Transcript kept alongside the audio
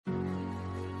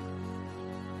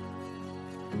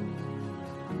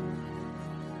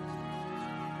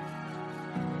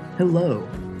Hello,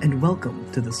 and welcome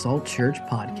to the Salt Church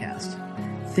Podcast.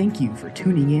 Thank you for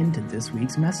tuning in to this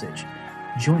week's message.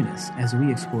 Join us as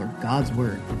we explore God's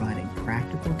Word providing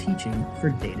practical teaching for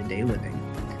day-to-day living.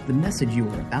 The message you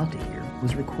are about to hear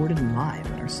was recorded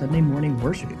live at our Sunday morning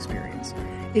worship experience.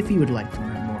 If you would like to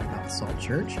learn more about Salt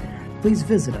Church, please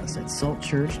visit us at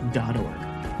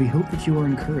saltchurch.org. We hope that you are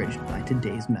encouraged by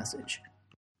today's message.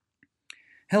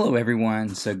 Hello, everyone.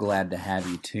 So glad to have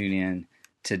you tune in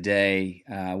today.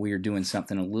 We are doing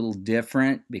something a little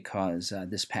different because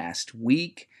this past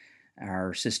week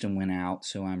our system went out,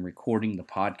 so I'm recording the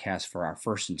podcast for our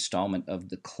first installment of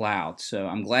The Cloud. So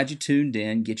I'm glad you tuned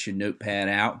in. Get your notepad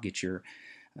out, get your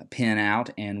pen out,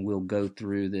 and we'll go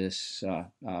through this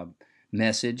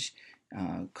message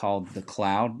called The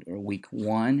Cloud, or Week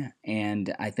 1,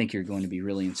 and I think you're going to be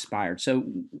really inspired. So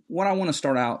what I want to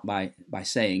start out by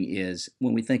saying is,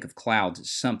 when we think of clouds,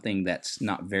 it's something that's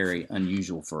not very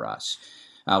unusual for us.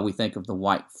 We think of the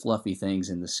white, fluffy things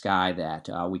in the sky that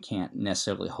we can't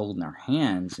necessarily hold in our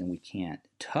hands and we can't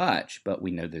touch, but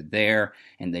we know they're there,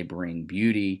 and they bring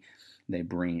beauty, they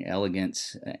bring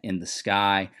elegance in the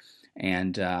sky.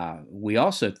 And we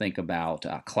also think about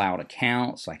cloud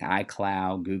accounts like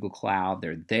iCloud, Google Cloud.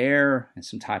 They're there, and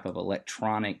some type of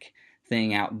electronic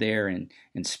thing out there in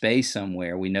space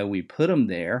somewhere. We know we put them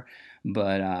there,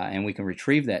 but and we can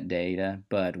retrieve that data,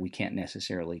 but we can't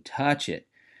necessarily touch it.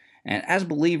 And as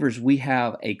believers, we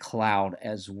have a cloud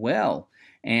as well.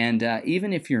 And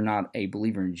even if you're not a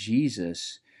believer in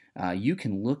Jesus, you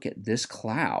can look at this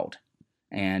cloud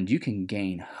and you can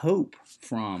gain hope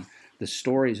from the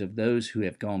stories of those who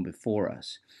have gone before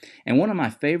us. And one of my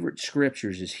favorite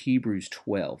scriptures is Hebrews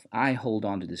 12. I hold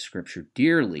on to this scripture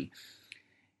dearly,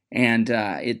 and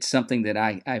it's something that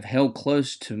I've held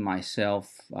close to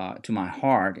myself, to my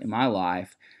heart in my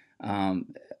life,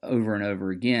 over and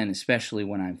over again, especially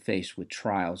when I'm faced with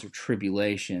trials or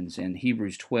tribulations. And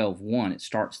Hebrews 12:1, it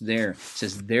starts there. It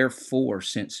says, "Therefore,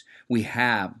 since we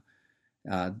have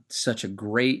such a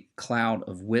great cloud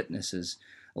of witnesses,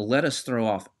 let us throw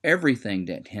off everything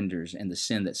that hinders and the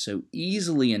sin that so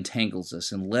easily entangles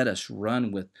us, and let us run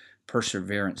with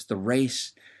perseverance the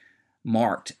race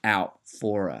marked out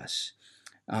for us."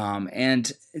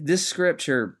 And this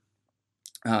scripture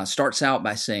starts out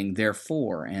by saying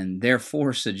 "therefore," and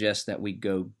 "therefore" suggests that we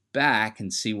go back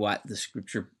and see what the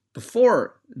scripture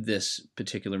before this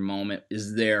particular moment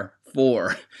is there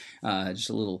for. Just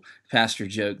a little pastor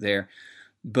joke there.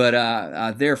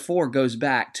 But therefore goes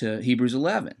back to Hebrews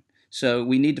 11. So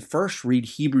we need to first read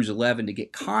Hebrews 11 to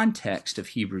get context of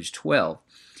Hebrews 12.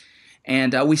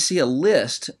 And we see a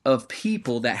list of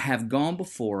people that have gone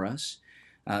before us.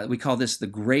 We call this the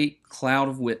great cloud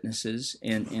of witnesses,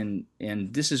 and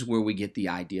this is where we get the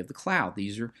idea of the cloud.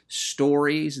 These are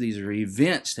stories, these are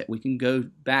events that we can go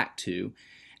back to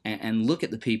and look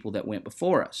at the people that went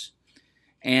before us.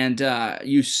 And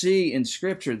you see in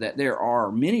Scripture that there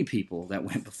are many people that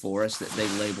went before us that they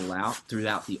label out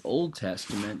throughout the Old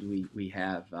Testament. We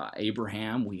have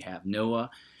Abraham, we have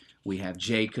Noah, we have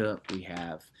Jacob, we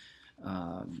have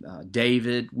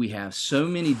David. We have so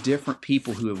many different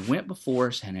people who have went before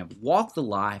us and have walked the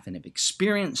life and have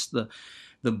experienced the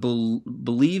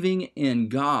believing in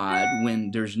God when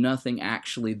there's nothing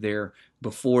actually there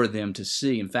before them to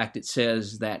see. In fact, it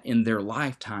says that in their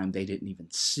lifetime they didn't even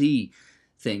see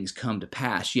things come to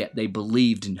pass, yet they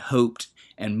believed and hoped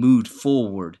and moved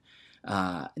forward,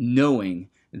 knowing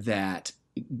that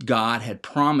God had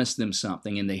promised them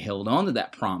something, and they held on to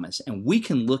that promise. And we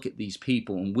can look at these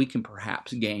people and we can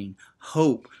perhaps gain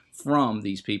hope from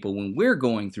these people when we're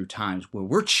going through times where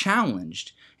we're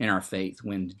challenged in our faith,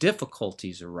 when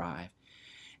difficulties arrive.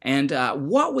 And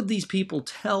what would these people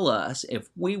tell us if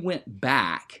we went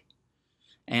back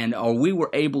or we were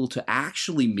able to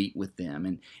actually meet with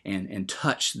them and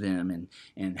touch them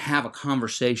and have a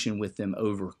conversation with them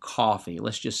over coffee?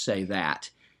 Let's just say that.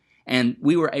 And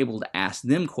we were able to ask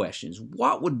them questions.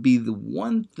 What would be the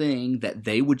one thing that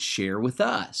they would share with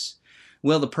us?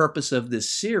 Well, the purpose of this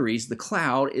series, The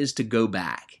Cloud, is to go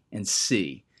back and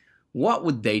see what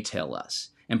would they tell us.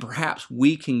 And perhaps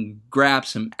we can grab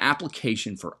some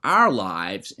application for our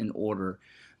lives in order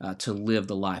to live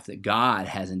the life that God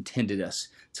has intended us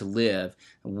to live,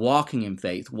 walking in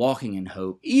faith, walking in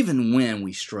hope, even when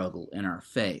we struggle in our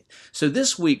faith. So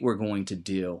this week we're going to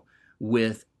deal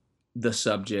with the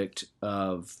subject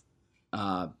of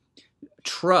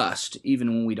trust, even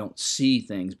when we don't see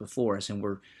things before us. And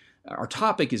our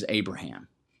topic is Abraham.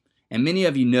 And many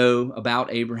of you know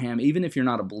about Abraham. Even if you're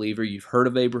not a believer, you've heard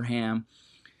of Abraham.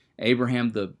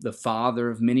 Abraham, the father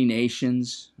of many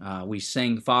nations. We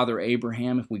sang Father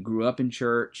Abraham if we grew up in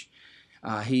church.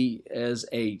 He is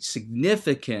a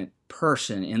significant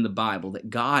person in the Bible that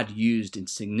God used in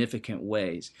significant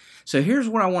ways. So here's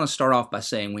what I want to start off by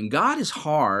saying. When God is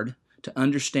hard to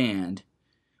understand,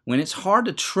 when it's hard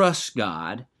to trust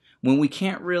God, when we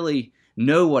can't really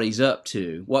know what He's up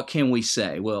to, what can we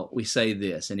say? Well, we say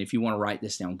this, and if you want to write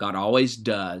this down, God always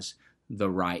does the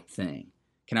right thing.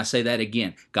 Can I say that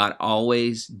again? God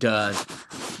always does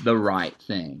the right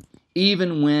thing.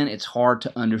 Even when it's hard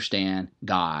to understand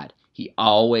God, He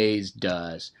always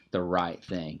does the right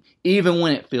thing. Even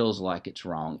when it feels like it's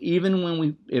wrong. Even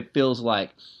when it feels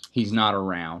like He's not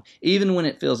around. Even when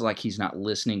it feels like He's not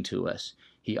listening to us.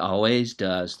 He always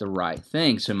does the right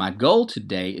thing. So my goal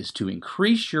today is to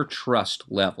increase your trust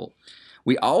level.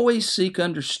 We always seek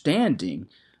understanding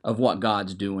of what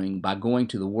God's doing by going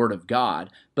to the Word of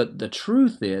God, but the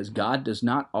truth is God does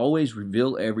not always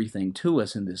reveal everything to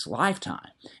us in this lifetime.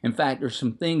 In fact, there's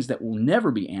some things that will never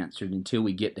be answered until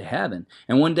we get to heaven.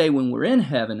 And one day when we're in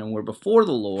heaven and we're before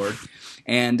the Lord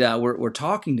and we're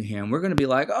talking to Him, we're going to be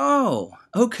like, oh,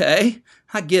 okay,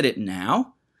 I get it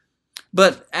now.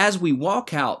 But as we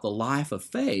walk out the life of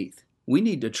faith, we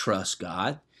need to trust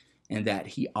God and that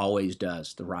He always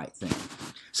does the right thing.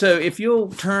 So if you'll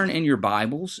turn in your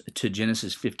Bibles to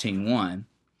Genesis 15:1,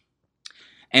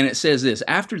 and it says this,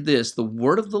 after this, the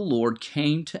word of the Lord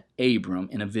came to Abram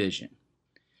in a vision.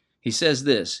 He says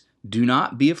this, do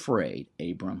not be afraid,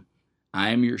 Abram. I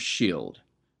am your shield,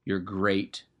 your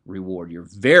great reward, your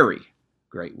very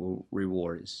great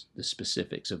reward is the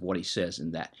specifics of what he says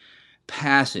in that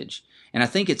passage. And I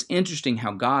think it's interesting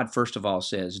how God, first of all,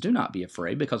 says, do not be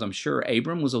afraid, because I'm sure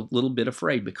Abram was a little bit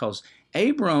afraid, because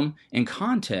Abram, in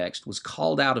context, was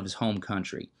called out of his home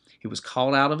country. He was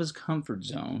called out of his comfort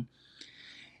zone.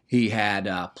 He had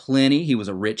plenty. He was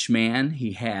a rich man.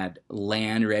 He had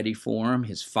land ready for him.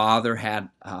 His father had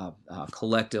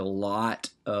collected a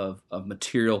lot of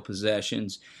material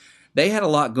possessions. They had a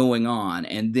lot going on.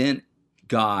 And then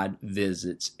God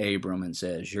visits Abram and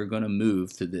says, you're going to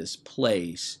move to this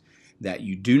place that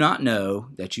you do not know,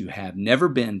 that you have never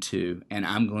been to, and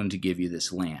I'm going to give you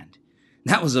this land.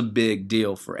 That was a big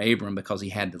deal for Abram because he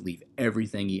had to leave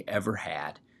everything he ever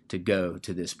had to go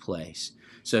to this place.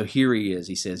 So here he is.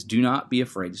 He says, do not be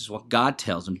afraid. This is what God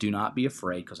tells him. Do not be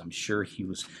afraid, because I'm sure he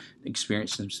was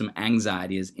experiencing some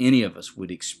anxiety, as any of us would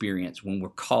experience when we're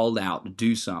called out to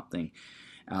do something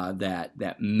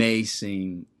that may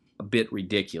seem a bit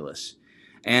ridiculous.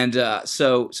 And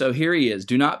so here he is.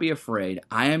 Do not be afraid.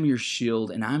 I am your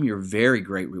shield, and I am your very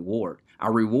great reward.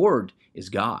 Our reward is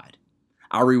God.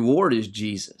 Our reward is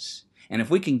Jesus. And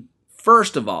if we can,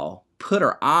 first of all, put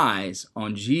our eyes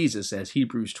on Jesus, as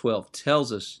Hebrews 12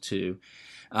 tells us to,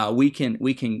 we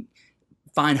can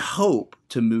find hope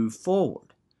to move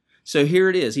forward. So here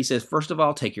it is. He says, first of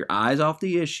all, take your eyes off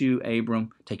the issue,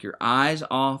 Abram. Take your eyes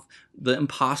off the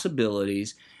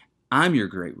impossibilities. I'm your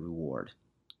great reward.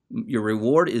 Your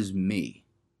reward is me.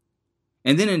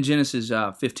 And then in Genesis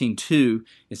 15:2,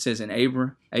 it says, and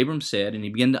Abram said, and he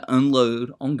began to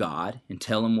unload on God and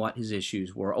tell him what his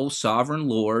issues were. O sovereign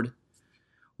Lord,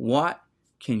 what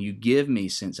can you give me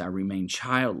since I remain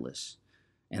childless,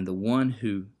 and the one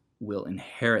who will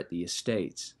inherit the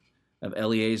estates of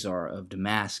Eleazar of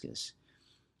Damascus?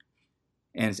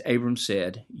 And as Abram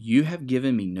said, you have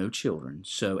given me no children,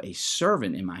 so a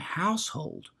servant in my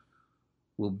household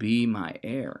will be my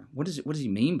heir. What does he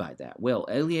mean by that? Well,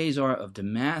 Eleazar of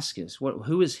Damascus,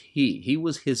 who is he? He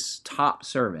was his top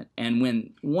servant. And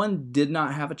when one did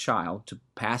not have a child to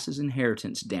pass his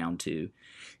inheritance down to,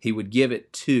 he would give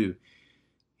it to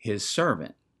his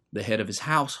servant, the head of his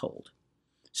household.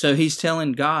 So he's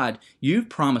telling God, you've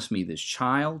promised me this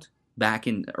child. Back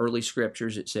in the early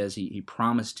scriptures, it says he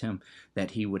promised him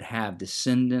that he would have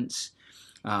descendants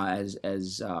as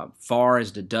far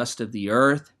as the dust of the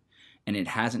earth. And it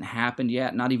hasn't happened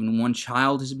yet. Not even one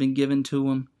child has been given to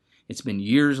him. It's been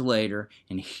years later,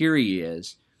 and here he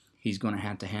is. He's going to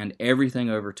have to hand everything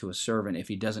over to a servant if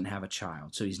he doesn't have a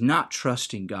child. So he's not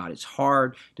trusting God. It's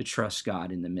hard to trust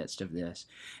God in the midst of this.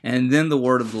 And then the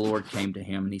word of the Lord came to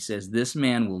him, and he says, this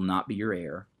man will not be your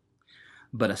heir,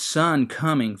 but a son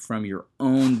coming from your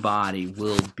own body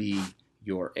will be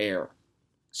your heir.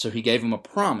 So he gave him a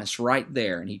promise right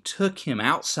there, and he took him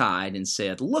outside and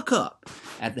said, look up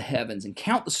at the heavens and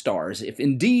count the stars. If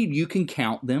indeed you can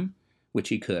count them, which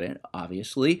he couldn't,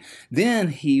 obviously, then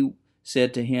he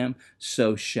said to him,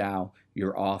 so shall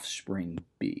your offspring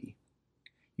be.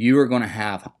 You are going to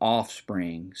have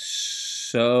offspring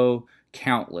so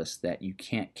countless that you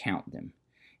can't count them,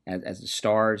 as the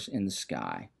stars in the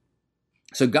sky.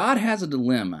 So God has a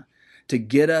dilemma to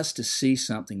get us to see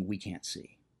something we can't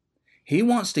see. He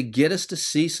wants to get us to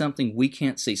see something we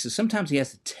can't see. So sometimes he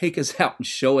has to take us out and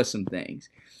show us some things.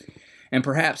 And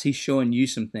perhaps he's showing you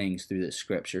some things through this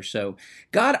scripture. So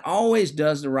God always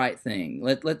does the right thing.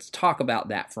 Let's talk about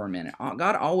that for a minute.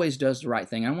 God always does the right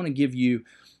thing. I want to give you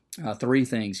three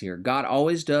things here. God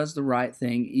always does the right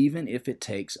thing, even if it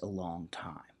takes a long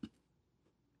time.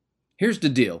 Here's the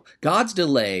deal. God's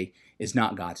delay is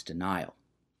not God's denial.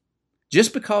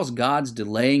 Just because God's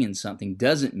delaying in something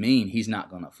doesn't mean he's not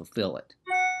going to fulfill it.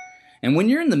 And when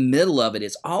you're in the middle of it,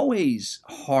 it's always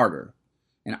harder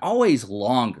and always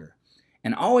longer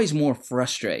and always more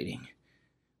frustrating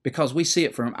because we see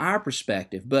it from our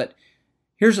perspective. But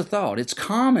here's a thought. It's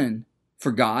common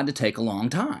for God to take a long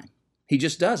time. He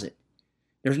just does it.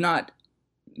 There's not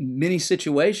many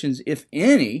situations, if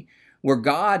any, where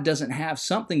God doesn't have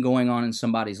something going on in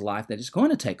somebody's life that is going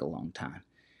to take a long time.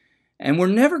 And we're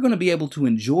never going to be able to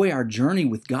enjoy our journey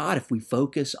with God if we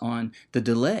focus on the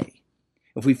delay,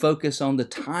 if we focus on the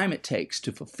time it takes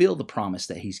to fulfill the promise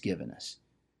that he's given us,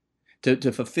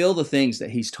 to fulfill the things that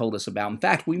he's told us about. In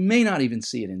fact, we may not even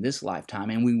see it in this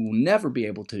lifetime, and we will never be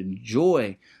able to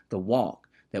enjoy the walk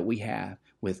that we have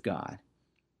with God.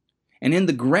 And in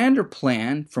the grander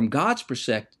plan, from God's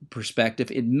perspective,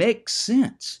 it makes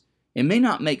sense. It may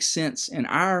not make sense in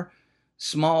our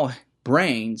small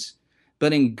brains,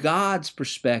 but in God's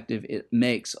perspective, it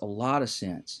makes a lot of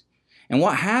sense. And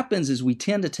what happens is we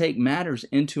tend to take matters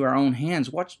into our own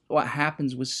hands. Watch what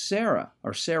happens with Sarah,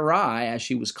 or Sarai, as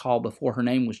she was called before her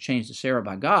name was changed to Sarah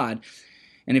by God.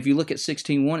 And if you look at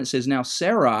 16:1, it says, "Now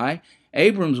Sarai,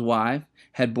 Abram's wife,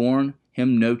 had borne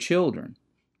him no children.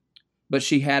 But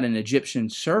she had an Egyptian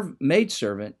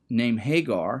maidservant named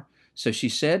Hagar. So she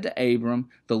said to Abram,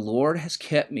 'The Lord has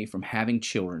kept me from having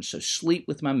children, so sleep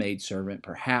with my maidservant.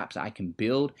 Perhaps I can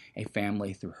build a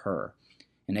family through her.'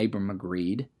 And Abram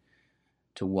agreed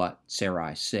to what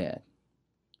Sarai said."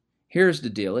 Here's the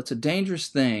deal. It's a dangerous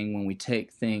thing when we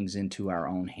take things into our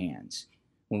own hands.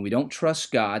 When we don't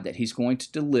trust God that he's going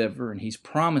to deliver and he's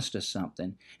promised us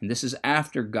something. And this is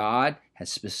after God has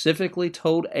specifically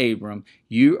told Abram,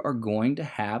 you are going to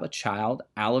have a child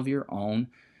out of your own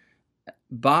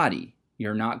body.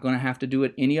 You're not going to have to do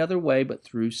it any other way but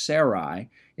through Sarai.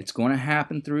 It's going to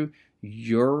happen through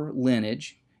your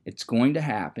lineage. It's going to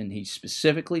happen. He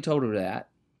specifically told him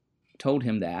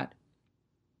that.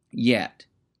 Yet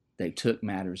they took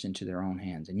matters into their own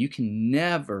hands. And you can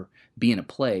never be in a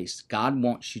place God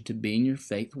wants you to be in your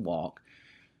faith walk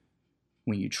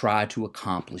when you try to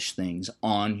accomplish things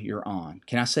on your own.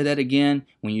 Can I say that again?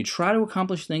 When you try to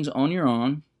accomplish things on your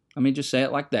own, let me just say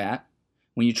it like that.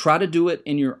 When you try to do it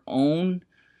in your own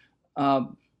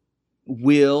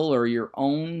will or your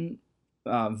own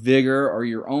vigor or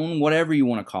your own whatever you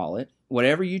want to call it,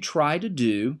 whatever you try to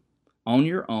do on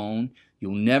your own,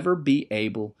 you'll never be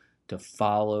able to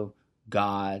follow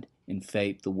God in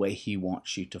faith the way he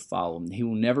wants you to follow him. He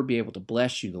will never be able to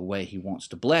bless you the way he wants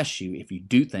to bless you if you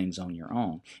do things on your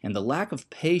own. And the lack of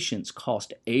patience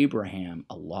cost Abraham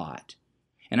a lot.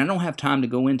 And I don't have time to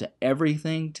go into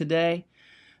everything today,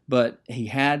 but he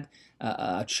had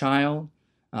a child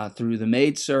through the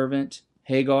maidservant,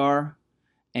 Hagar,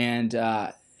 and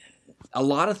a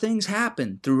lot of things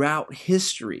happened throughout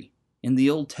history in the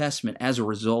Old Testament as a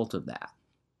result of that.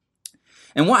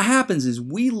 And what happens is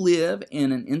we live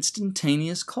in an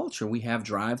instantaneous culture. We have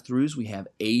drive-thrus, we have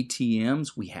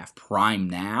ATMs, we have Prime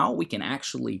Now. We can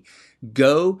actually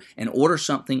go and order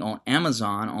something on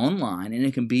Amazon online, and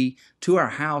it can be to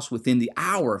our house within the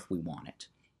hour if we want it.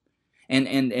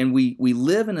 And we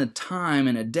live in a time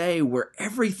and a day where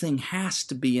everything has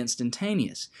to be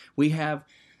instantaneous. We have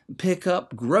pick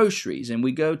up groceries, and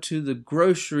we go to the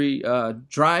grocery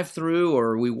drive-through,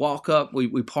 or we walk up,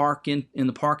 we park in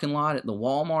the parking lot at the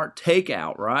Walmart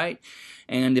takeout, right?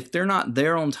 And if they're not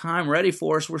there on time ready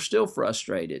for us, we're still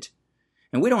frustrated.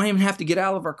 And we don't even have to get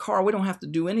out of our car. We don't have to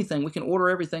do anything. We can order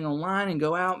everything online and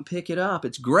go out and pick it up.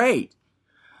 It's great.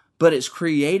 But it's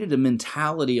created a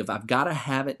mentality of I've got to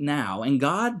have it now. And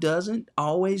God doesn't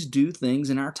always do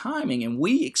things in our timing. And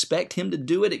we expect him to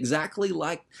do it exactly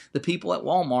like the people at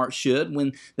Walmart should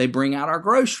when they bring out our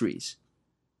groceries.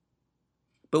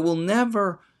 But we'll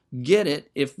never get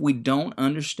it if we don't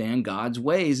understand God's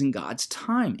ways and God's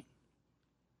timing.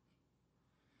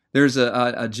 There's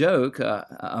a joke.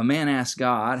 A man asked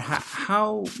God,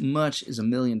 how much is $1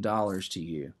 million to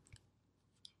you?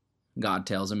 God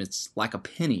tells him it's like a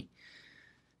penny.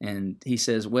 And he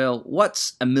says, well,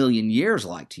 what's 1,000,000 years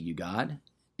like to you, God?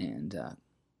 And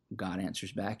God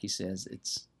answers back. He says,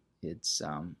 it's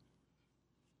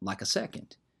like a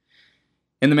second.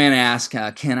 And the man asks,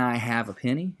 can I have a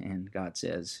penny? And God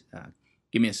says,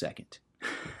 give me a second.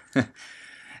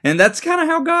 And that's kind of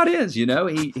how God is, you know.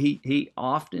 He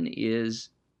often is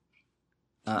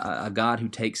a God who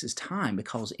takes his time,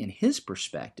 because in his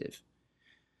perspective,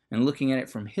 and looking at it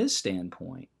from his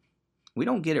standpoint, we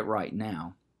don't get it right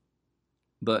now,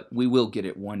 but we will get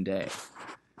it one day.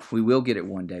 We will get it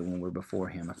one day when we're before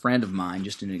him. A friend of mine,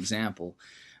 just an example,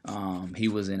 he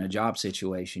was in a job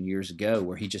situation years ago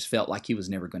where he just felt like he was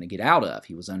never going to get out of.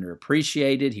 He was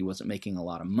underappreciated. He wasn't making a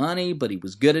lot of money, but he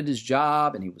was good at his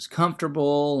job and he was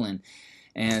comfortable.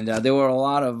 And there were a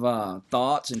lot of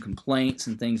thoughts and complaints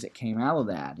and things that came out of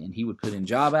that. And he would put in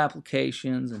job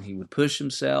applications and he would push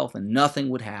himself and nothing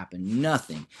would happen.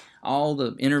 Nothing. All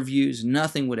the interviews,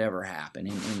 nothing would ever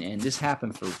happen. And this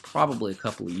happened for probably a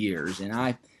couple of years. And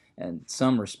I, in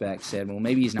some respects, said, well,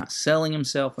 maybe he's not selling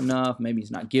himself enough. Maybe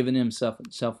he's not giving himself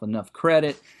enough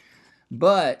credit.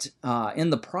 But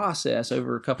in the process,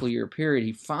 over a couple of year period,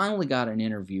 he finally got an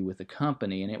interview with a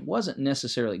company. And it wasn't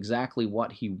necessarily exactly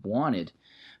what he wanted,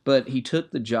 but he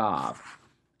took the job.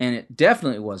 And it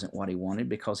definitely wasn't what he wanted,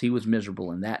 because he was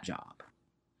miserable in that job.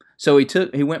 So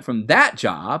he went from that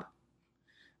job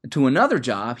to another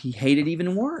job he hated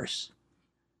even worse.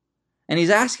 And he's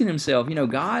asking himself, you know,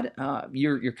 God,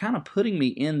 you're kind of putting me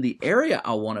in the area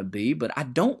I want to be, but I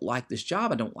don't like this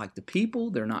job. I don't like the people.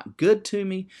 They're not good to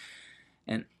me.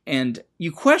 And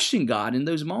you question God in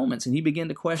those moments, and he began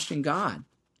to question God.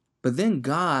 But then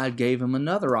God gave him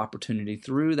another opportunity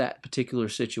through that particular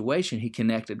situation. He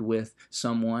connected with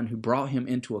someone who brought him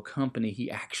into a company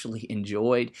he actually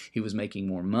enjoyed. He was making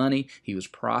more money. He was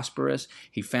prosperous.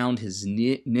 He found his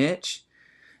niche.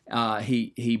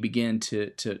 He began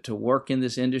to work in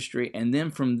this industry, and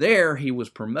then from there he was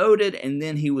promoted, and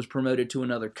then he was promoted to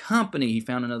another company. He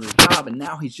found another job, and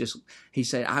now he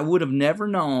said, I would have never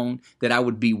known that I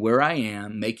would be where I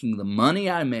am, making the money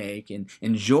I make, and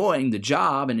enjoying the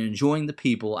job and enjoying the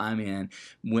people I'm in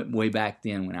way back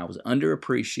then, when I was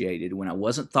underappreciated, when I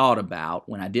wasn't thought about,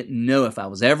 when I didn't know if I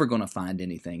was ever going to find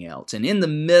anything else. And in the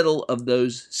middle of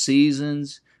those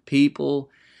seasons, people,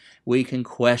 we can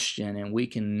question and we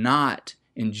cannot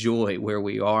enjoy where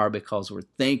we are because we're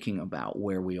thinking about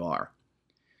where we are.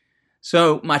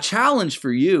 So my challenge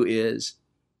for you is,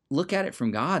 look at it from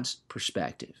God's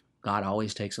perspective. God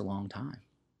always takes a long time.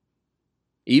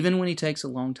 Even when he takes a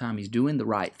long time, he's doing the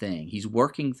right thing. He's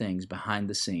working things behind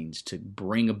the scenes to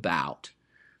bring about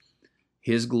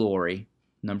his glory,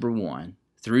 number one,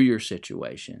 through your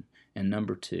situation. And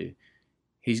number two,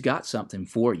 he's got something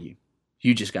for you.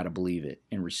 You just got to believe it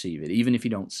and receive it, even if you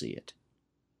don't see it.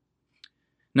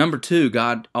 Number two,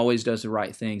 God always does the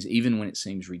right things, even when it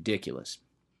seems ridiculous.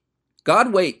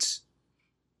 God waits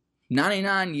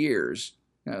 99 years.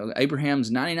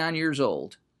 Abraham's 99 years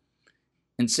old,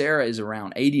 and Sarah is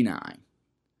around 89.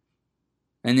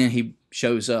 And then he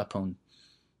shows up on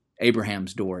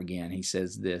Abraham's door again. He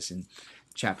says this in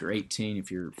chapter 18, if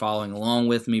you're following along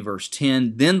with me, verse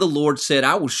 10, Then the Lord said,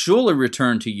 I will surely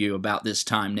return to you about this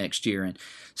time next year, and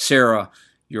Sarah,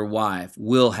 your wife,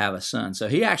 will have a son. So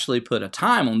he actually put a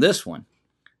time on this one.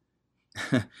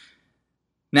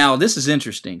 Now, this is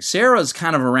interesting. Sarah's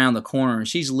kind of around the corner, and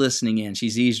she's listening in.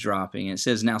 She's eavesdropping. And it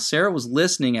says, Now Sarah was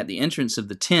listening at the entrance of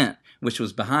the tent, which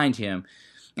was behind him.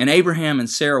 And Abraham and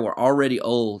Sarah were already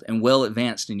old and well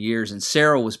advanced in years, and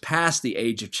Sarah was past the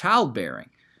age of childbearing.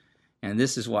 And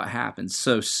this is what happened.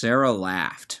 So Sarah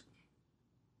laughed.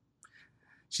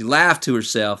 She laughed to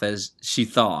herself as she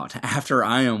thought, After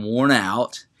I am worn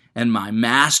out and my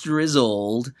master is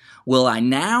old, will I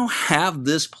now have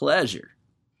this pleasure?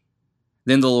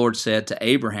 Then the Lord said to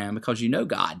Abraham, because you know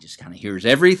God just kind of hears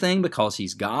everything because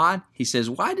he's God. He says,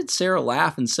 Why did Sarah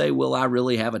laugh and say, Will I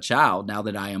really have a child now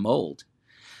that I am old?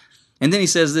 And then he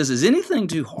says this, Is anything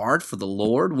too hard for the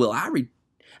Lord?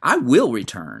 I will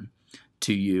return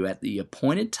to you at the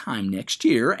appointed time next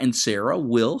year, and Sarah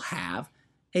will have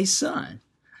a son.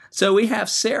 So we have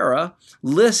Sarah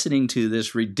listening to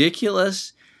this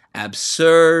ridiculous,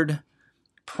 absurd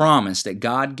promise that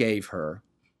God gave her.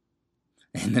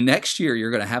 And the next year,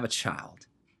 you're going to have a child.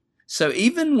 So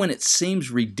even when it seems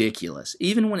ridiculous,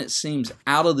 even when it seems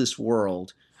out of this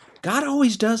world, God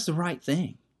always does the right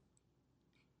thing.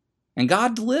 And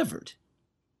God delivered.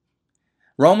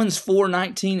 Romans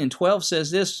 4:19 and 12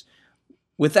 says this,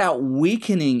 Without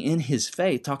weakening in his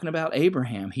faith, talking about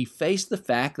Abraham, he faced the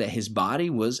fact that his body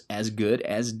was as good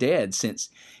as dead, since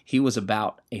he was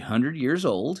about 100 years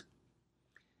old,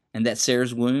 and that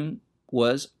Sarah's womb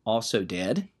was also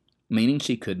dead, meaning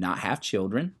she could not have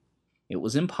children. It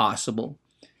was impossible.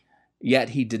 Yet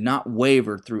he did not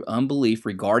waver through unbelief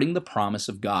regarding the promise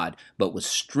of God, but was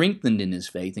strengthened in his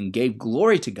faith and gave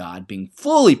glory to God, being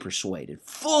fully persuaded,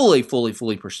 fully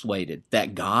persuaded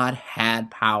that God had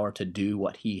power to do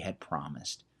what he had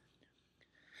promised.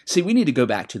 See, we need to go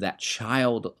back to that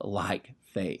childlike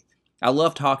faith. I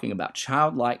love talking about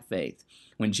childlike faith.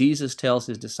 When Jesus tells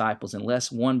his disciples,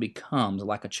 unless one becomes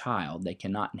like a child, they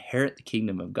cannot inherit the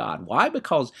kingdom of God. Why?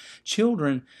 Because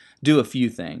children do a few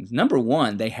things. Number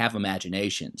one, they have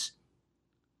imaginations.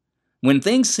 When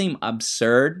things seem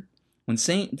absurd, when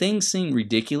things seem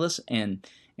ridiculous, and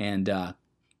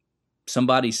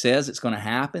somebody says it's going to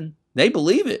happen, they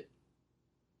believe it.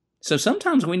 So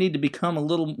sometimes we need to become a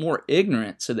little more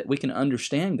ignorant so that we can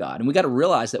understand God. And we got to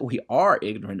realize that we are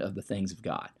ignorant of the things of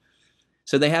God.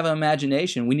 So they have an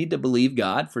imagination. We need to believe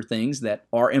God for things that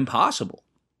are impossible.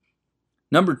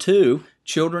 Number two,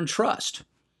 children trust.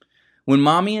 When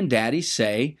mommy and daddy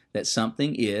say that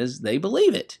something is, they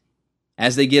believe it.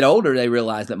 As they get older, they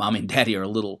realize that mommy and daddy are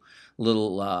they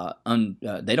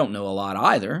don't know a lot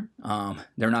either.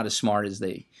 They're not as smart as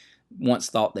they once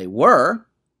thought they were,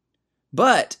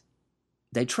 but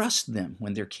they trust them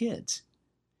when they're kids.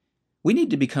 We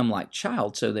need to become like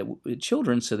children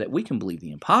so that we can believe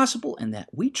the impossible and that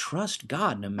we trust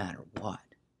God no matter what.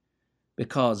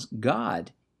 Because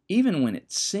God, even when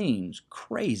it seems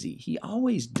crazy, he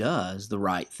always does the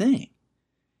right thing.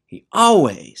 He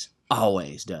always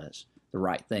does the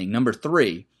right thing. Number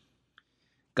three,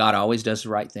 God always does the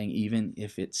right thing even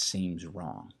if it seems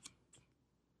wrong.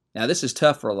 Now, this is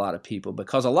tough for a lot of people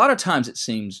because a lot of times it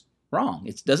seems wrong.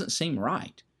 It doesn't seem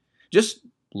right. Just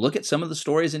look at some of the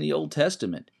stories in the Old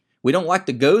Testament. We don't like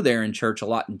to go there in church a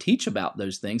lot and teach about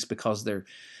those things because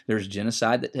there's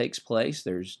genocide that takes place,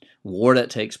 there's war that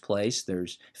takes place,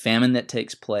 there's famine that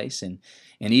takes place, and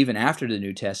even after the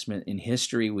New Testament in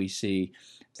history we see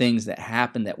things that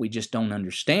happen that we just don't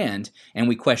understand, and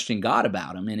we question God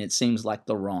about them, and it seems like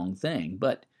the wrong thing.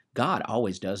 But God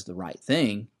always does the right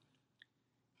thing.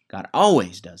 God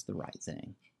always does the right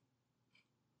thing.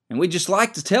 And we just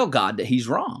like to tell God that he's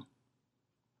wrong.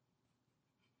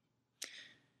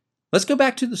 Let's go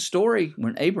back to the story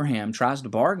when Abraham tries to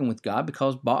bargain with God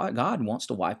because God wants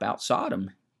to wipe out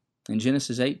Sodom. In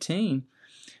Genesis 18,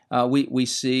 we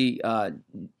see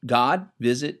God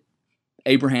visit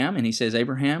Abraham, and he says,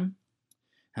 Abraham,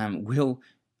 I'm going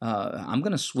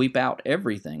to sweep out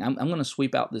everything. I'm going to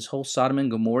sweep out this whole Sodom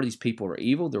and Gomorrah. These people are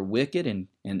evil, they're wicked,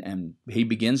 and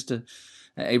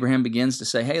Abraham begins to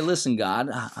say, hey, listen, God,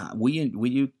 will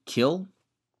you kill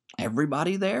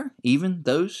everybody there, even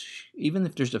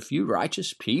if there's a few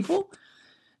righteous people?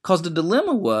 Because the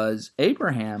dilemma was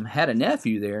Abraham had a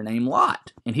nephew there named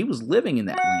Lot, and he was living in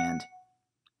that land.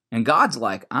 And God's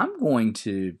like, I'm going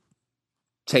to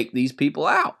take these people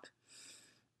out.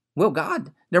 Well,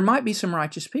 God, there might be some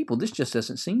righteous people. This just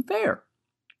doesn't seem fair.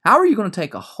 How are you going to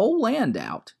take a whole land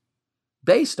out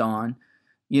based on,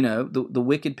 the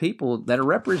wicked people that are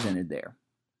represented there?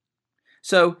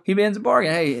 So he begins a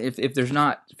bargain. Hey, if there's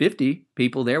not 50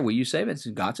 people there, will you save it? So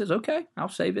God says, okay, I'll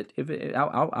save it.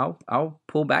 I'll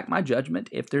pull back my judgment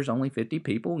if there's only 50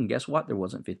 people. And guess what? There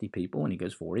wasn't 50 people. And he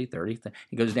goes 40, 30.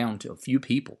 He goes down to a few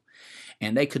people.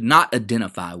 And they could not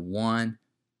identify one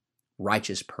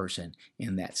righteous person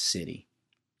in that city.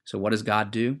 So what does God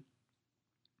do?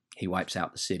 He wipes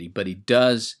out the city. But he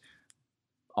does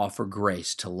offer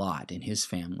grace to Lot and his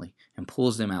family and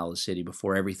pulls them out of the city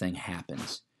before everything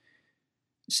happens.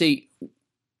 See,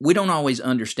 we don't always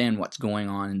understand what's going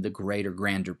on in the greater,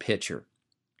 grander picture.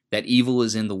 That evil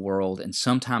is in the world, and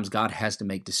sometimes God has to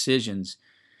make decisions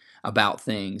about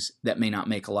things that may not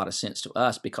make a lot of sense to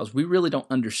us because we really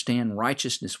don't understand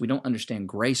righteousness. We don't understand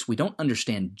grace. We don't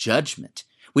understand judgment.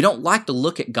 We don't like to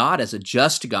look at God as a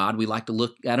just God. We like to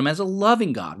look at him as a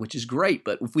loving God, which is great.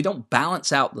 But if we don't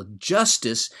balance out the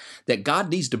justice that God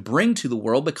needs to bring to the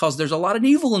world, because there's a lot of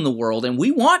evil in the world and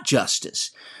we want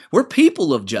justice. We're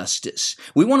people of justice.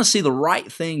 We want to see the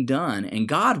right thing done, and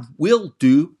God will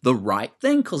do the right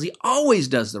thing because he always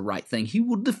does the right thing. He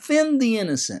will defend the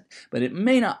innocent, but it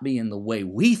may not be in the way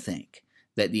we think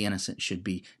that the innocent should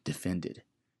be defended.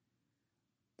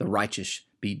 The righteous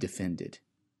be defended.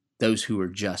 Those who are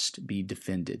just be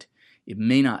defended. It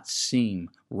may not seem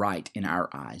right in our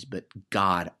eyes, but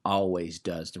God always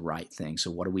does the right thing.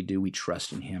 So what do? We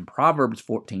trust in him. Proverbs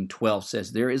 14:12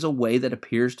 says, there is a way that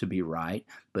appears to be right,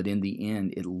 but in the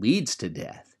end it leads to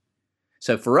death.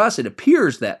 So for us, it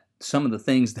appears that some of the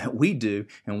things that we do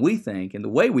and we think and the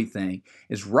way we think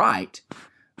is right,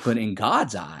 but in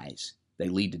God's eyes, they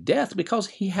lead to death because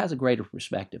he has a greater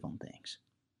perspective on things.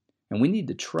 And we need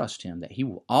to trust him that he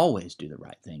will always do the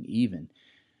right thing, even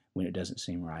when it doesn't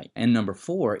seem right. And number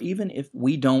 4, even if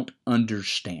we don't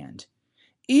understand,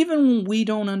 even when we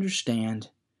don't understand,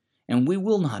 and we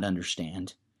will not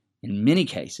understand in many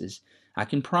cases, I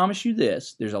can promise you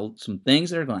this, there's some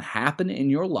things that are going to happen in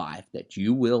your life that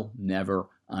you will never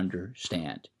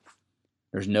understand.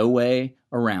 There's no way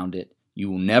around it.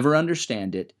 You will never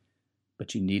understand it,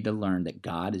 but you need to learn that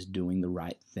God is doing the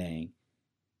right thing,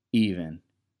 even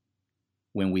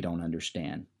when we don't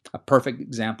understand. A perfect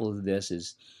example of this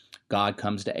is God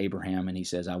comes to Abraham and he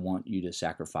says, I want you to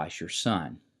sacrifice your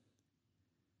son.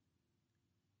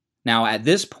 Now, at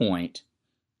this point,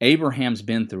 Abraham's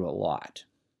been through a lot.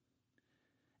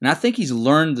 And I think he's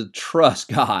learned to trust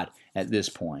God at this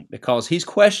point because he's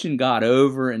questioned God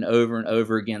over and over and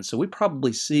over again. So we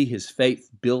probably see his faith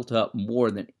built up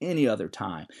more than any other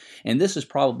time. And this is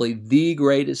probably the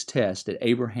greatest test that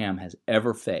Abraham has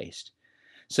ever faced.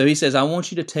 So he says, I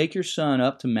want you to take your son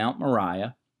up to Mount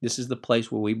Moriah. This is the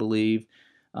place where we believe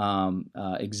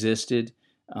existed.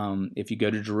 If you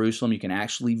go to Jerusalem, you can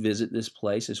actually visit this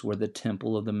place. It's where the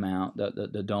temple of the mount,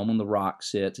 the dome on the rock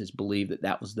sits. It's believed that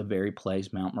that was the very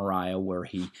place, Mount Moriah, where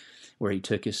he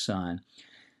took his son.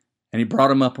 And he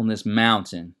brought him up on this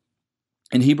mountain.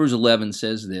 And Hebrews 11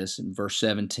 says this in verse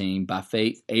 17, by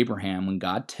faith Abraham, when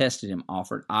God tested him,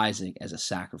 offered Isaac as a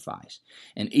sacrifice.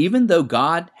 And even though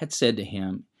God had said to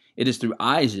him, it is through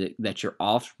Isaac that your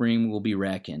offspring will be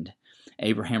reckoned,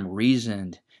 Abraham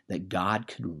reasoned that God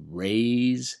could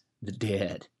raise the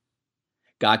dead.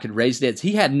 God could raise the dead.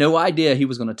 He had no idea he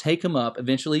was going to take him up.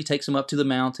 Eventually, he takes him up to the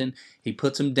mountain. He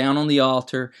puts him down on the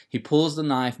altar. He pulls the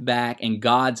knife back, and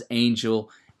God's angel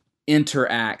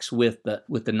interacts with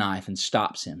the knife and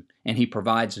stops him. And he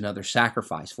provides another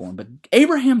sacrifice for him. But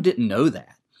Abraham didn't know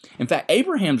that. In fact,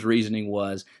 Abraham's reasoning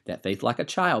was that faith like a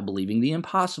child, believing the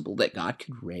impossible, that God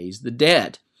could raise the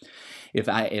dead. If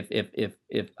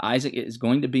Isaac is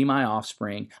going to be my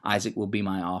offspring, Isaac will be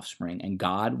my offspring, and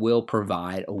God will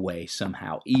provide a way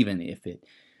somehow, even if it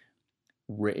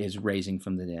is raising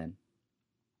from the dead.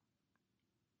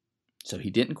 So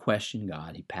he didn't question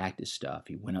God. He packed his stuff.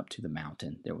 He went up to the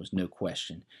mountain. There was no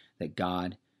question that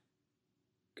God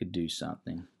could do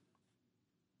something.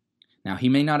 Now, he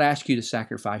may not ask you to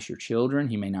sacrifice your children.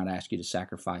 He may not ask you to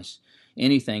sacrifice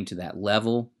anything to that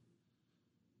level.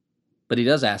 But he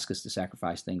does ask us to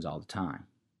sacrifice things all the time.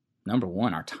 Number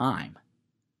 1, our time.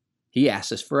 He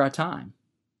asks us for our time.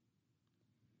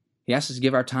 He asks us to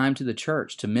give our time to the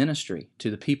church, to ministry, to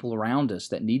the people around us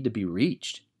that need to be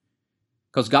reached.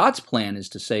 Because God's plan is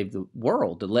to save the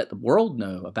world, to let the world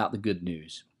know about the good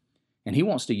news. And he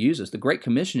wants to use us. The Great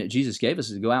Commission that Jesus gave us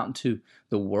is to go out into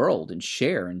the world and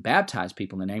share and baptize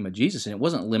people in the name of Jesus. And it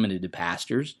wasn't limited to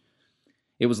pastors.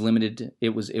 It was limited to, it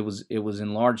was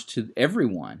enlarged to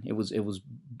everyone. It was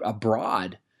a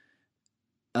broad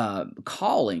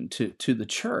calling to the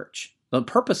church. The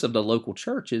purpose of the local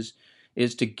church is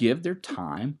to give their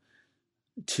time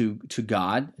to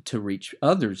God to reach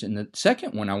others. And the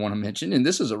second one I want to mention, and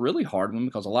this is a really hard one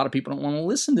because a lot of people don't want to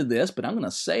listen to this, but I'm going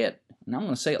to say it, and I'm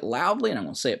going to say it loudly, and I'm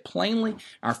going to say it plainly,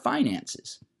 our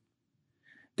finances.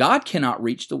 God cannot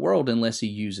reach the world unless he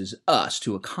uses us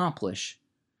to accomplish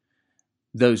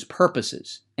those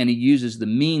purposes, and he uses the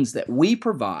means that we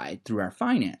provide through our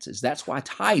finances. That's why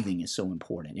tithing is so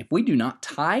important. If we do not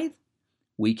tithe,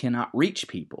 we cannot reach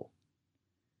people.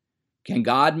 Can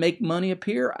God make money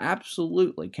appear?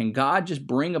 Absolutely. Can God just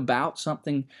bring about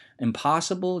something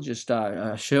impossible? Just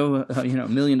show $1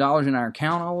 million in our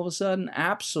account all of a sudden?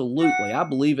 Absolutely. I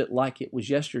believe it like it was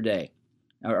yesterday,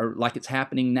 or like it's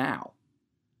happening now.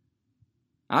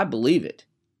 I believe it.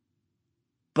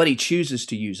 But he chooses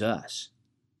to use us.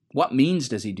 What means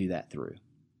does he do that through?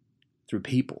 Through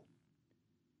people.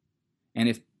 And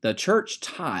if the church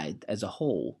tithed as a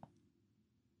whole,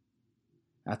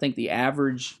 I think the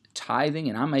average tithing,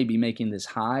 and I may be making this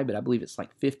high, but I believe it's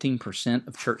like 15%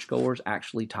 of churchgoers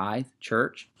actually tithe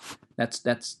church.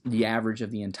 That's the average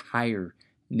of the entire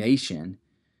nation.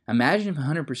 Imagine if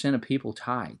 100% of people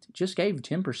tithed, just gave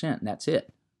 10%, and that's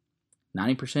it.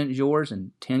 90% is yours,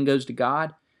 and 10 goes to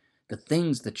God. The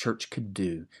things the church could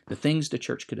do, the things the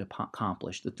church could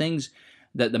accomplish, the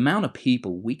amount of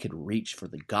people we could reach for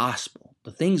the gospel,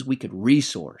 the things we could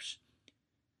resource.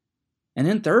 And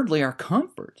then thirdly, our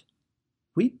comfort.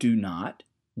 We do not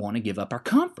want to give up our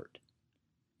comfort.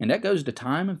 And that goes to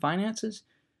time and finances.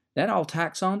 That all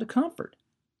tacks on to comfort.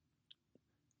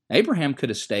 Abraham could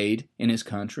have stayed in his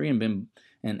country and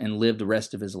lived the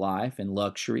rest of his life in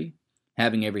luxury,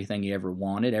 having everything he ever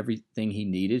wanted, everything he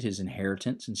needed, his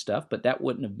inheritance and stuff, but that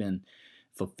wouldn't have been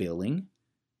fulfilling.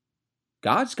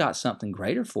 God's got something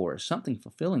greater for us, something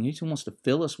fulfilling. He wants to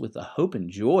fill us with a hope and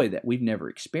joy that we've never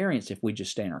experienced if we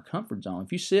just stay in our comfort zone.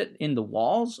 If you sit in the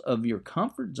walls of your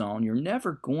comfort zone, you're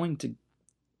never going to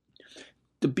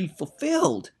be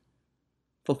fulfilled.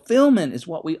 Fulfillment is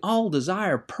what we all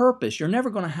desire, purpose. You're never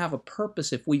going to have a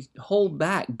purpose if we hold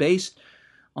back based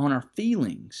on our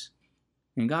feelings.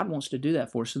 And God wants to do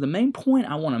that for us. So the main point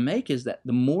I want to make is that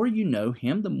the more you know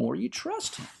Him, the more you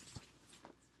trust Him.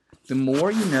 The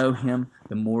more you know Him,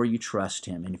 the more you trust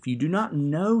Him. And if you do not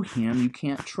know Him, you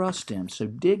can't trust Him. So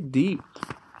dig deep.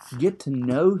 Get to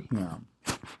know Him.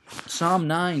 Psalm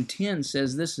 9:10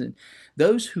 says this,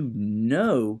 those who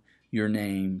know your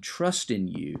name trust in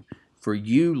you, for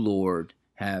you, Lord,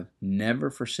 have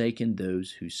never forsaken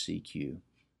those who seek you.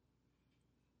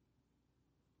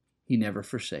 He never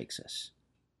forsakes us.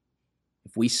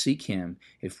 If we seek Him,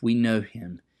 if we know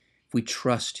Him, if we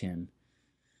trust Him,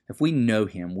 if we know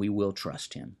Him, we will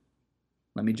trust Him.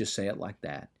 Let me just say it like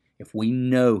that. If we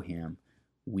know Him,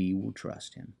 we will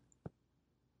trust Him.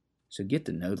 So get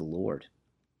to know the Lord.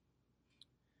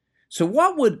 So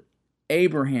what would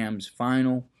Abraham's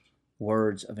final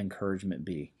words of encouragement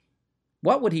be?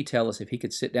 What would he tell us if he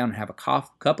could sit down and have a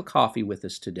cup of coffee with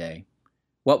us today?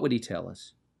 What would he tell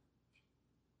us?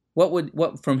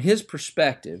 What from his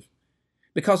perspective,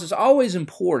 because it's always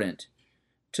important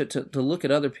to look at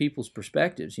other people's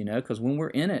perspectives, because when we're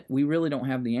in it, we really don't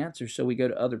have the answers, so we go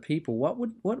to other people. What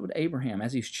would Abraham,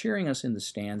 as he's cheering us in the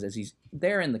stands, as he's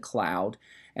there in the cloud,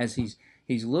 as he's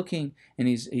looking and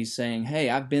he's saying, hey,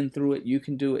 I've been through it, you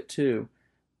can do it too.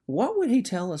 What would he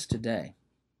tell us today?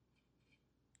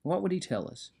 What would he tell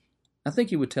us? I think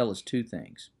he would tell us two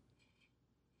things.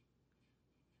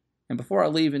 And before I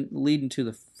lead into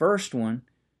the first one,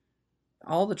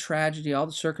 all the tragedy, all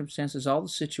the circumstances, all the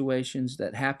situations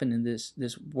that happen in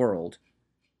this world,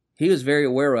 he was very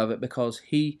aware of it because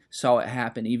he saw it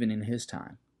happen even in his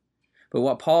time. But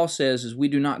what Paul says is we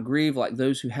do not grieve like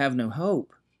those who have no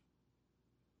hope.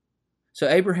 So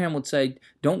Abraham would say,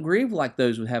 don't grieve like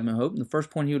those who have no hope. And the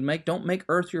first point he would make, don't make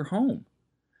earth your home.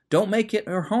 Don't make it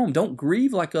your home. Don't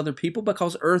grieve like other people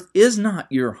because earth is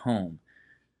not your home.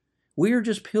 We are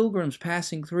just pilgrims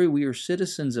passing through. We are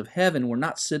citizens of heaven. We're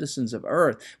not citizens of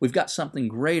earth. We've got something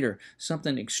greater,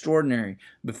 something extraordinary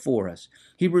before us.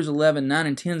 Hebrews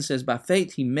 11:9-10 says, by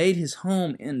faith he made his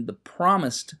home in the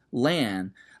promised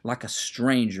land like a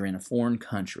stranger in a foreign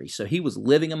country. So he was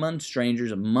living among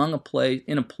strangers,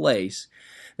 in a place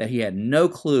that he had no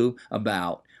clue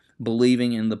about,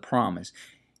 believing in the promise.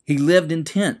 He lived in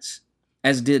tents,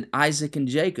 as did Isaac and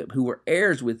Jacob, who were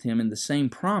heirs with him in the same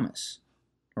promise,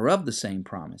 or of the same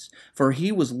promise. For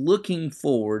he was looking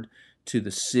forward to the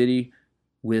city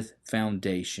with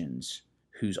foundations,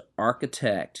 whose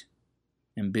architect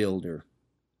and builder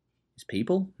is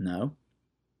people? No.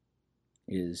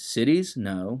 Is cities?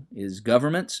 No. Is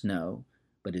governments? No.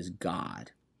 But is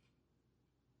God.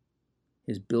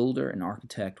 His builder and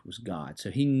architect was God.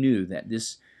 So he knew that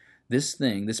this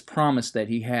promise that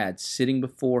he had sitting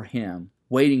before him,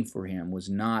 waiting for him, was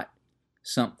not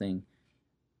something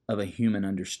of a human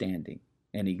understanding.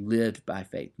 And he lived by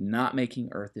faith, not making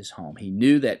earth his home. He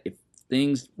knew that if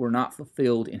things were not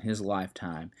fulfilled in his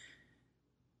lifetime,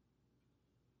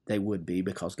 they would be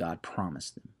because God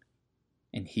promised them.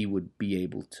 And he would be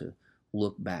able to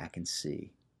look back and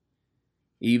see.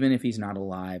 Even if he's not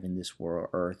alive in this world,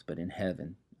 earth, but in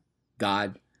heaven,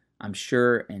 God, I'm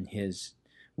sure, in his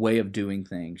way of doing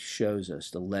things, shows us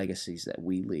the legacies that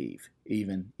we leave,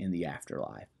 even in the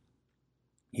afterlife.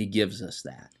 He gives us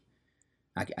that.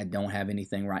 I don't have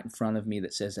anything right in front of me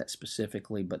that says that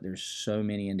specifically, but there's so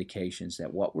many indications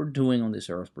that what we're doing on this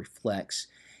earth reflects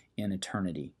in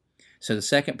eternity. So the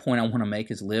second point I want to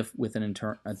make is live with an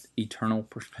eternal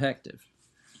perspective.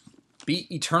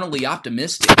 Be eternally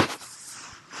optimistic,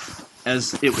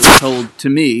 as it was told to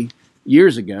me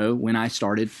years ago when I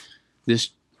started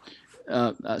this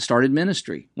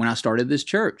ministry. When I started this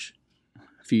church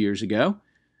a few years ago,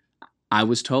 I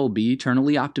was told, be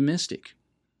eternally optimistic.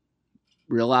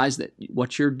 Realize that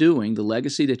what you're doing, the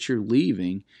legacy that you're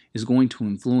leaving, is going to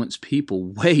influence people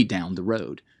way down the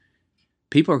road.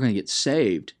 People are going to get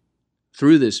saved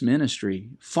through this ministry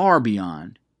far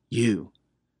beyond you.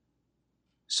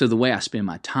 So the way I spend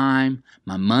my time,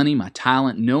 my money, my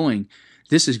talent, knowing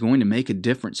this is going to make a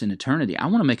difference in eternity. I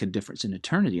want to make a difference in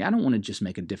eternity. I don't want to just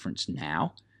make a difference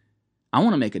now. I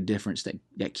want to make a difference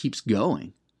that keeps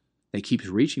going, that keeps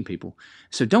reaching people.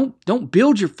 So don't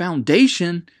build your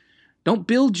foundation, don't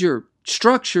build your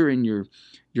structure and your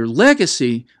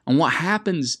legacy on what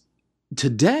happens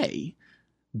today.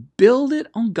 Build it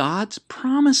on God's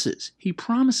promises. He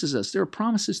promises us. There are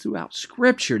promises throughout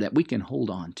Scripture that we can hold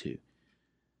on to.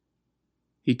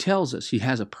 He tells us He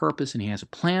has a purpose and He has a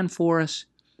plan for us.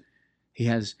 He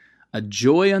has a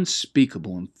joy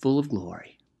unspeakable and full of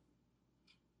glory.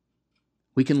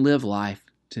 We can live life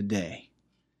today.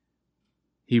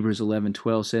 Hebrews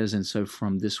 11:12 says, and so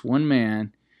from this one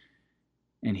man,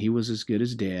 and he was as good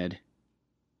as dead,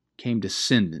 came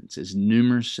descendants as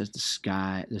numerous as the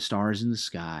stars in the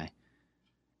sky,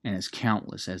 and as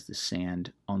countless as the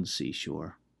sand on the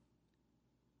seashore.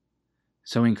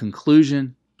 So in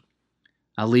conclusion,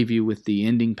 I'll leave you with the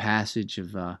ending passage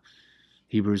of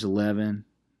Hebrews 11.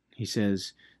 He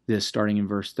says this, starting in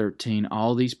verse 13,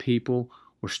 all these people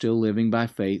were still living by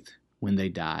faith when they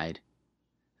died.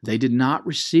 They did not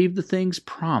receive the things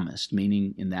promised,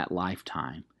 meaning in that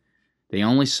lifetime. They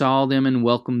only saw them and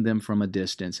welcomed them from a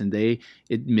distance, and they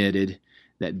admitted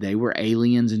that they were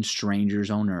aliens and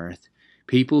strangers on earth.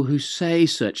 People who say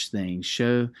such things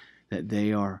show that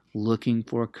they are looking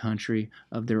for a country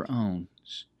of their own.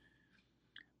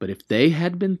 But if they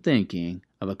had been thinking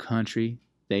of a country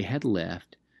they had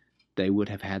left, they would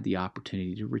have had the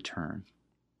opportunity to return.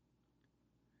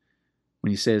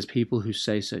 When he says people who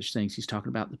say such things, he's talking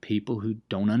about the people who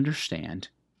don't understand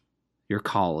your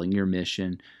calling, your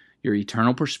mission, your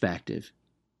eternal perspective.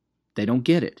 They don't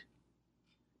get it.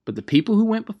 But the people who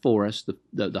went before us,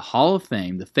 the Hall of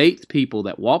Fame, the faith people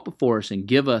that walk before us and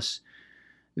give us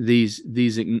these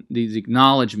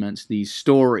acknowledgments, these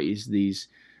stories, these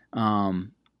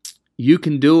you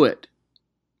can do it,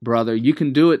 brother, you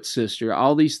can do it, sister,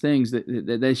 all these things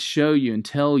that they show you and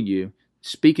tell you,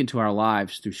 speak into our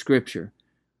lives through Scripture.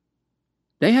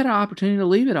 They had an opportunity to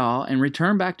leave it all and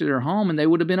return back to their home, and they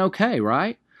would have been okay,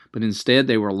 right? But instead,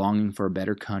 they were longing for a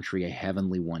better country, a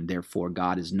heavenly one. Therefore,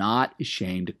 God is not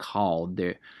ashamed to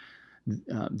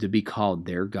be called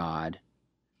their God,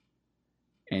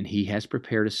 and He has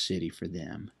prepared a city for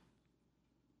them.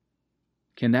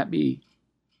 Can that be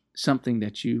something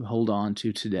that you hold on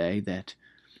to today, that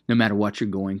no matter what you're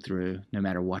going through, no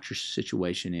matter what your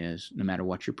situation is, no matter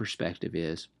what your perspective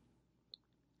is,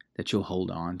 that you'll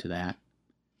hold on to that?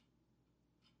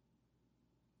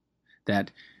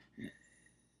 That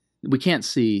we can't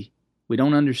see, we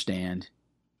don't understand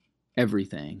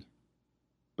everything,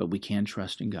 but we can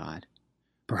trust in God.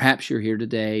 Perhaps you're here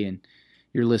today and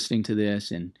you're listening to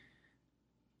this and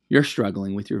you're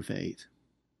struggling with your faith.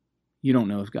 You don't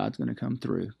know if God's going to come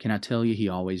through. Can I tell you, He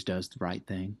always does the right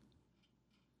thing?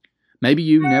 Maybe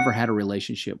you've never had a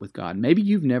relationship with God. Maybe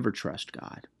you've never trusted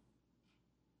God.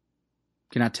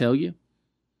 Can I tell you?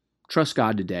 Trust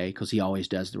God today, because He always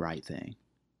does the right thing.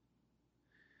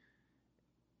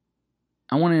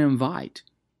 I want to invite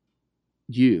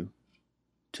you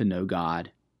to know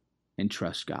God and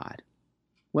trust God.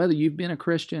 Whether you've been a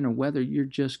Christian or whether you're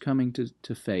just coming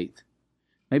to faith,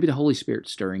 maybe the Holy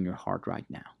Spirit's stirring your heart right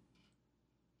now.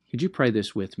 Could you pray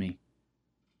this with me?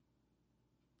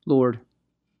 Lord,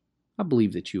 I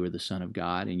believe that You are the Son of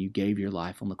God and You gave Your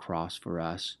life on the cross for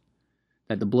us,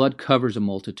 that the blood covers a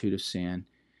multitude of sin,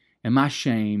 and my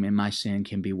shame and my sin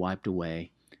can be wiped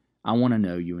away. I want to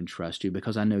know You and trust You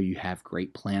because I know You have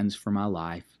great plans for my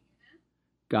life.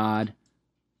 God,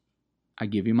 I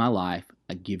give You my life.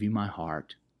 I give You my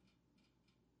heart.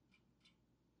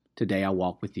 Today I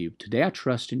walk with You. Today I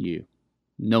trust in You,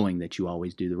 knowing that You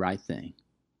always do the right thing.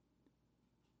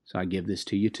 So I give this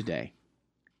to You today.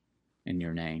 In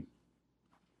Your name,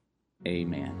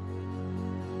 amen.